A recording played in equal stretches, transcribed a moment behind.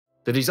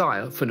The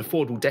desire for an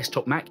affordable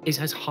desktop Mac is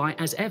as high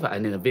as ever,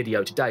 and in a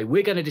video today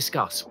we're going to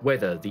discuss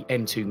whether the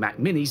M2 Mac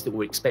Minis that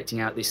we're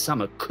expecting out this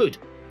summer could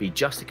be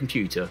just the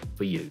computer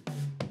for you.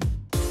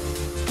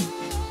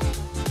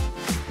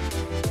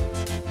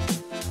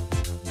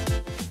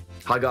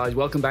 Hi guys,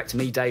 welcome back to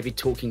me, David,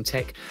 talking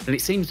tech. And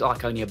it seems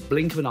like only a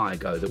blink of an eye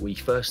ago that we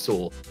first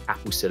saw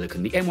Apple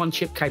Silicon. The M1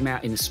 chip came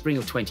out in the spring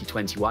of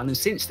 2021, and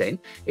since then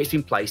it's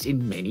been placed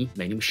in many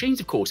machines,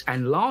 of course.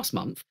 And last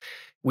month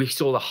we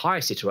saw the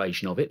highest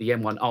iteration of it, the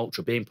M1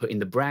 Ultra, being put in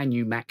the brand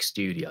new Mac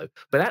Studio.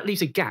 But that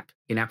leaves a gap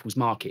in Apple's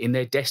market, in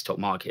their desktop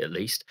market at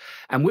least.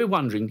 And we're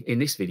wondering in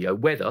this video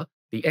whether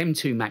the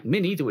M2 Mac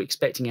Mini that we're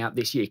expecting out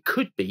this year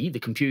could be the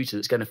computer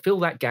that's going to fill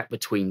that gap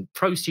between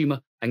prosumer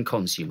and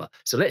consumer.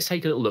 So let's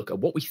take a little look at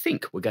what we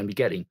think we're going to be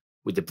getting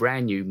with the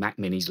brand new Mac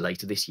Minis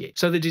later this year.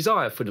 So the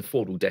desire for an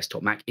affordable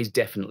desktop Mac is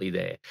definitely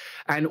there.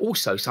 And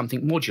also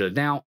something modular.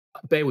 Now,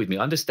 bear with me,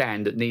 I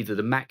understand that neither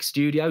the Mac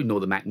Studio nor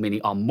the Mac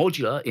Mini are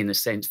modular in the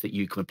sense that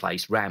you can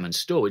replace RAM and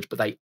storage, but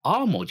they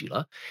are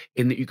modular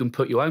in that you can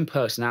put your own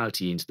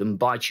personality into them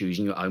by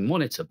choosing your own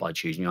monitor, by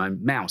choosing your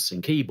own mouse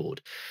and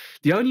keyboard.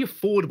 The only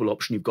affordable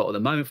option you've got at the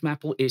moment from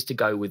Apple is to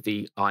go with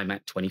the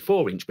iMac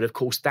 24-inch, but of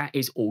course that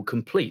is all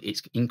complete.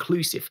 It's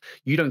inclusive.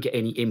 You don't get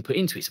any input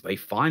into it. It's a very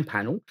fine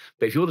panel,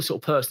 but if you're the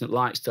sort of person that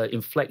likes to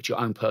inflect your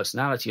own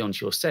personality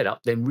onto your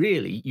setup, then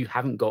really you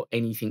haven't got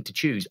anything to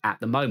choose at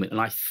the moment.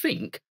 And I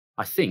think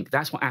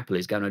that's what Apple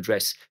is going to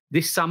address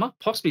this summer,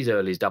 possibly as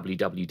early as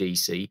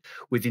WWDC,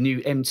 with the new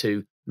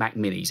M2 Mac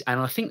Minis. And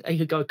I think they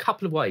could go a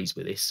couple of ways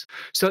with this.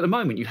 So at the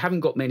moment, you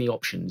haven't got many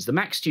options. The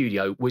Mac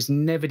Studio was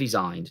never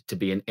designed to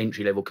be an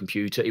entry-level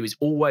computer. It was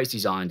always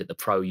designed at the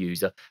pro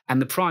user,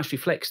 and the price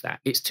reflects that.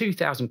 It's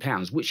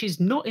 £2,000, which is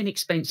not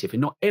inexpensive,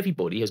 and not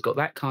everybody has got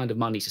that kind of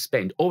money to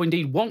spend, or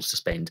indeed wants to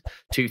spend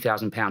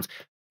 £2,000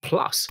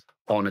 plus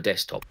on a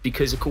desktop,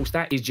 because of course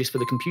that is just for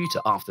the computer.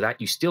 After that,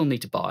 you still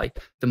need to buy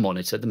the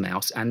monitor, the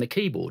mouse and the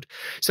keyboard.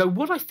 So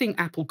what I think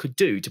Apple could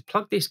do to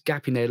plug this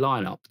gap in their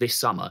lineup this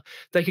summer,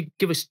 they could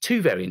give us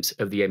two variants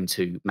of the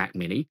M2 Mac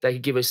Mini. They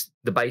could give us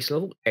the base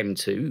level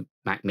M2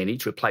 Mac Mini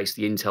to replace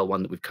the Intel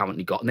one that we've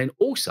currently got, and then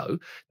also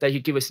they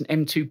could give us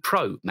an M2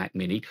 Pro Mac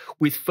Mini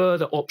with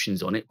further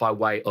options on it by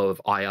way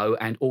of I/O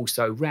and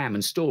also RAM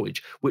and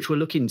storage, which we'll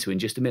look into in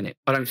just a minute.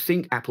 I don't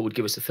think Apple would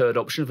give us a third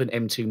option of an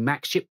M2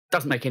 Max chip.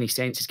 Doesn't make any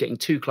sense. It's getting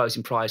too close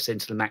in price then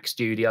to the Mac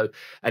Studio,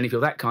 and if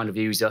you're that kind of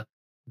user,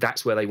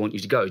 that's where they want you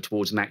to go,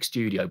 towards Mac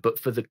Studio. But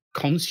for the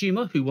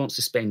consumer who wants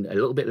to spend a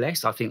little bit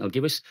less, I think they'll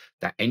give us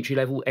that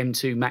entry-level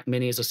M2 Mac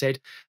Mini, as I said,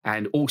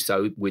 and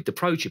also with the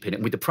Pro chip in it.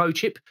 And with the Pro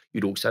chip,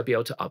 you'd also be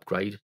able to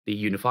upgrade the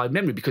unified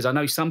memory, because I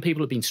know some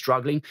people have been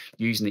struggling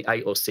using the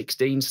 8 or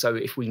 16. So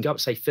if we can go up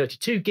to, say,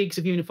 32 gigs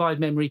of unified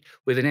memory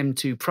with an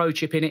M2 Pro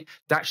chip in it,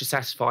 that should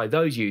satisfy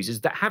those users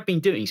that have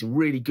been doing some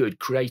really good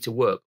creator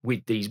work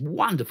with these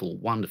wonderful,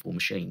 wonderful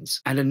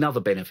machines. And another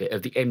benefit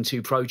of the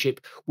M2 Pro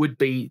chip would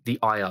be the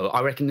I/O.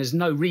 I reckon there's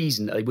no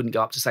reason that they wouldn't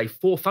go up to, say,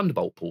 4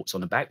 Thunderbolt ports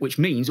on the back, which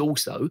means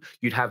also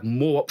you'd have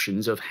more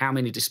options of how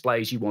many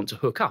displays you want to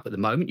hook up. At the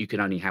moment, you can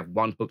only have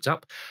one hooked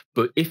up,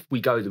 but if we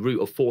go the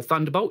route of 4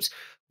 Thunderbolts,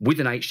 with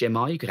an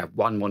HDMI, you could have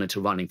one monitor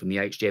running from the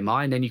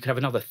HDMI, and then you could have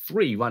another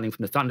 3 running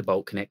from the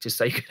Thunderbolt connectors.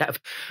 So you could have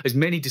as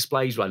many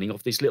displays running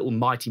off this little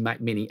mighty Mac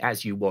Mini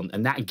as you want.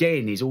 And that,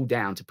 again, is all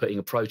down to putting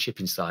a Pro chip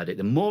inside it.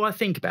 The more I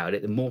think about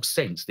it, the more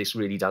sense this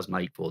really does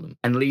make for them.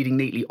 And leading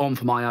neatly on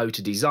from I/O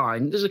to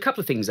design, there's a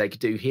couple of things they could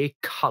do here.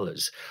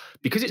 Colours.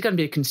 Because it's going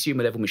to be a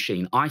consumer-level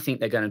machine, I think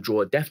they're going to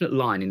draw a definite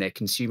line in their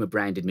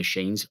consumer-branded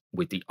machines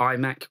with the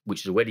iMac,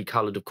 which is already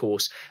coloured, of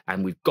course,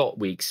 and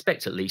we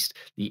expect at least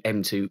the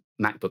M2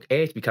 MacBook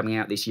Air to be coming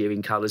out this year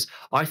in colours.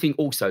 I think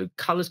also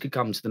colours could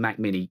come to the Mac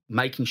Mini,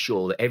 making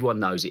sure that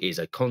everyone knows it is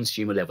a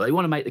consumer level. They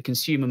want to make the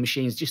consumer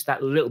machines just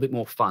that little bit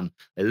more fun,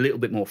 a little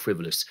bit more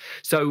frivolous.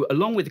 So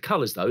along with the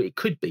colours, though, it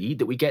could be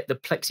that we get the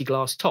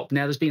plexiglass top.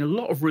 Now, there's been a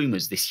lot of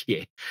rumours this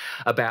year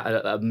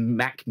about a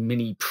Mac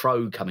Mini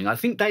Pro coming. I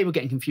think they were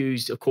getting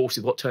confused, of course,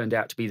 with what turned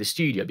out to be the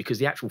Studio, because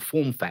the actual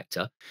form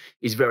factor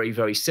is very,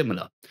 very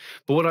similar.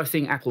 But what I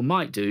think Apple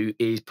might do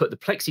is put the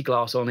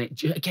plexiglass on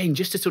it, again,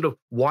 just to sort of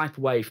wipe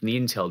away from the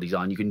Intel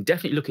design. You can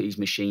definitely look at these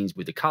machines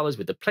with the colours,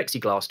 with the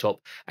plexiglass top,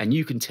 and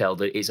you can tell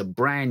that it's a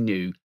brand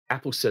new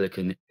Apple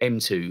Silicon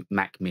M2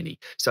 Mac Mini.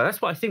 So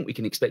that's what I think we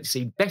can expect to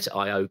see: better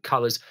I/O,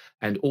 colours,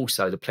 and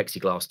also the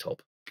plexiglass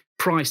top.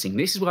 Pricing.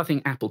 This is where I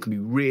think Apple can be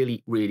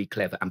really, really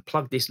clever and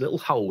plug this little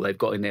hole they've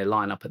got in their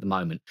lineup at the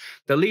moment.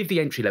 They'll leave the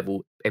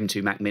entry-level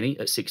M2 Mac Mini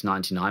at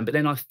 $699, but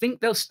then I think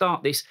they'll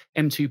start this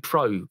M2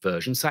 Pro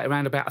version, say,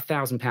 around about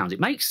 £1,000. It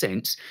makes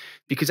sense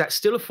because that's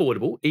still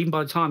affordable, even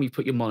by the time you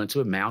put your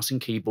monitor, mouse and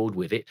keyboard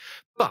with it.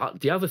 But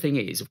the other thing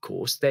is, of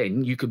course,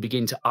 then you could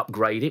begin to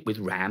upgrade it with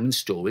RAM and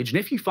storage. And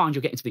if you find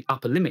you're getting to the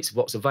upper limits of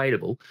what's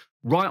available,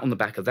 right on the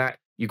back of that,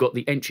 you've got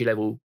the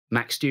entry-level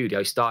Mac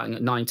Studio starting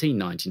at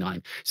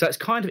 $19.99. So it's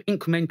kind of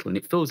incremental, and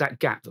it fills that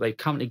gap that they've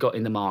currently got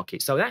in the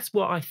market. So that's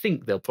what I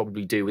think they'll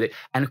probably do with it.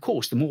 And of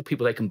course, the more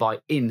people they can buy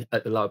in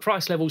at the lower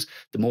price levels,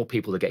 the more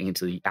people are getting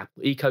into the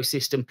Apple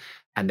ecosystem.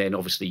 And then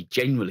obviously,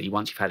 generally,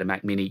 once you've had a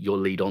Mac Mini, you'll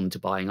lead on to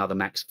buying other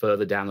Macs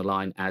further down the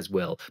line as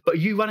well. But are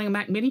you running a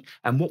Mac Mini?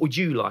 And what would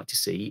you like to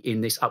see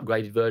in this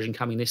upgraded version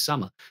coming this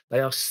summer?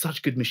 They are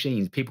such good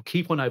machines. People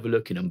keep on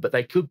overlooking them, but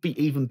they could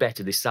be even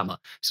better this summer.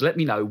 So let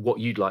me know what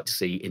you'd like to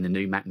see in the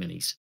new Mac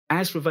Minis.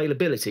 As for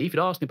availability, if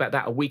you'd asked me about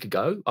that a week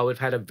ago, I would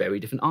have had a very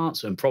different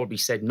answer and probably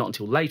said not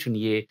until later in the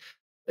year,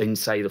 in,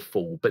 say, the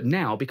fall. But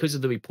now, because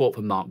of the report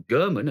from Mark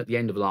Gurman at the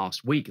end of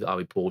last week that I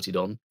reported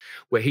on,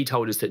 where he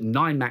told us that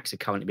 9 Macs are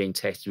currently being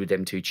tested with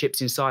M2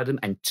 chips inside them,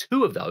 and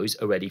 2 of those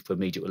are ready for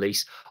immediate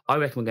release, I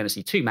reckon we're going to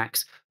see 2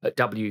 Macs at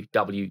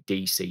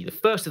WWDC. The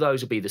first of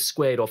those will be the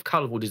squared-off,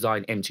 colourful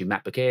design M2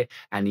 MacBook Air,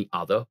 and the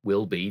other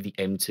will be the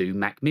M2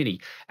 Mac Mini.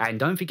 And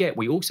don't forget,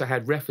 we also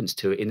had reference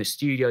to it in the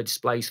Studio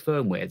Displays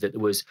firmware, that there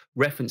was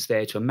reference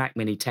there to a Mac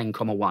Mini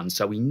 10,1,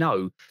 so we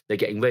know they're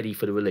getting ready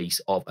for the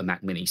release of a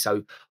Mac Mini.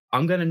 So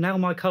I'm going to nail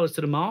my colours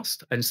to the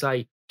mast and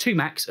say 2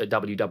 Macs at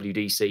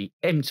WWDC,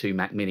 M2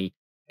 Mac Mini,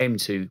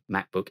 M2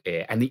 MacBook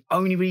Air. And the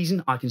only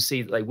reason I can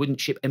see that they wouldn't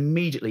ship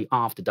immediately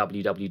after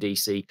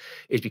WWDC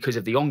is because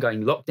of the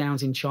ongoing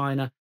lockdowns in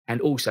China,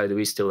 and also there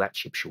is still that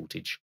chip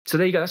shortage. So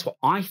there you go. That's what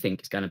I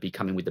think is going to be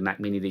coming with the Mac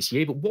Mini this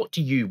year. But what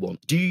do you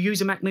want? Do you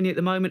use a Mac Mini at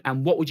the moment?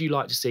 And what would you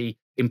like to see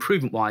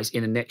improvement-wise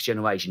in the next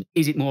generation?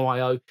 Is it more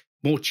I/O,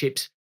 more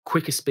chips,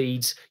 quicker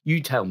speeds?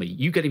 You tell me.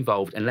 You get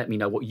involved and let me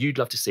know what you'd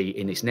love to see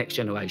in this next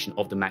generation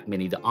of the Mac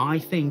Mini that I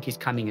think is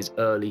coming as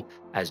early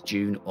as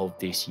June of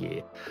this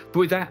year. But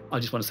with that, I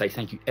just want to say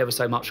thank you ever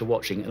so much for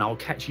watching, and I'll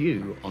catch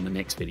you on the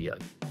next video.